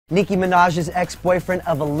Nicki Minaj's ex-boyfriend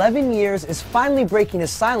of 11 years is finally breaking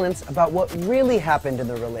his silence about what really happened in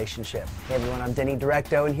their relationship. Hey everyone, I'm Denny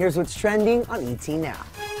Directo, and here's what's trending on ET Now.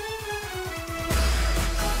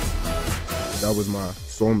 That was my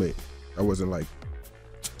soulmate. That wasn't like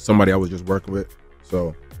somebody I was just working with.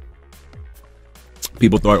 So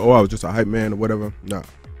people thought, oh, I was just a hype man or whatever. Nah.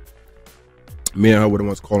 Me and her were the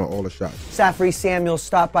ones calling all the shots. Safaree Samuels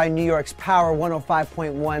stopped by New York's Power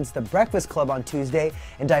 105.1's The Breakfast Club on Tuesday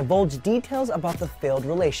and divulged details about the failed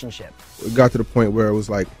relationship. It got to the point where it was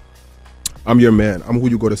like, I'm your man. I'm who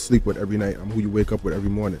you go to sleep with every night. I'm who you wake up with every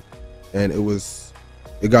morning. And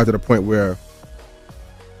it got to the point where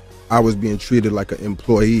I was being treated like an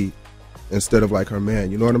employee instead of like her man.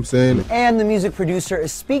 You know what I'm saying? And the music producer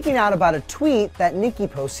is speaking out about a tweet that Nicki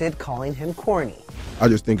posted calling him corny. I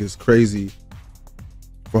just think it's crazy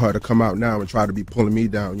for her to come out now and try to be pulling me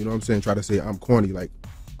down, you know what I'm saying? Try to say I'm corny. Like,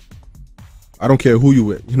 I don't care who you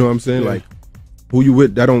with, you know what I'm saying? Yeah. Like, who you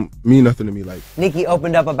with, that don't mean nothing to me. Like, Nicki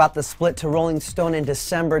opened up about the split to Rolling Stone in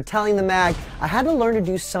December, telling the mag, "I had to learn to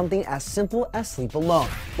do something as simple as sleep alone."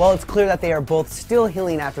 Well, it's clear that they are both still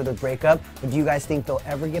healing after their breakup, but do you guys think they'll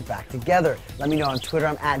ever get back together? Let me know on Twitter.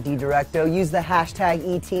 I'm at @DDirecto. Use the hashtag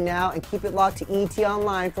ETNow and keep it locked to ET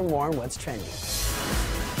Online for more on what's trending.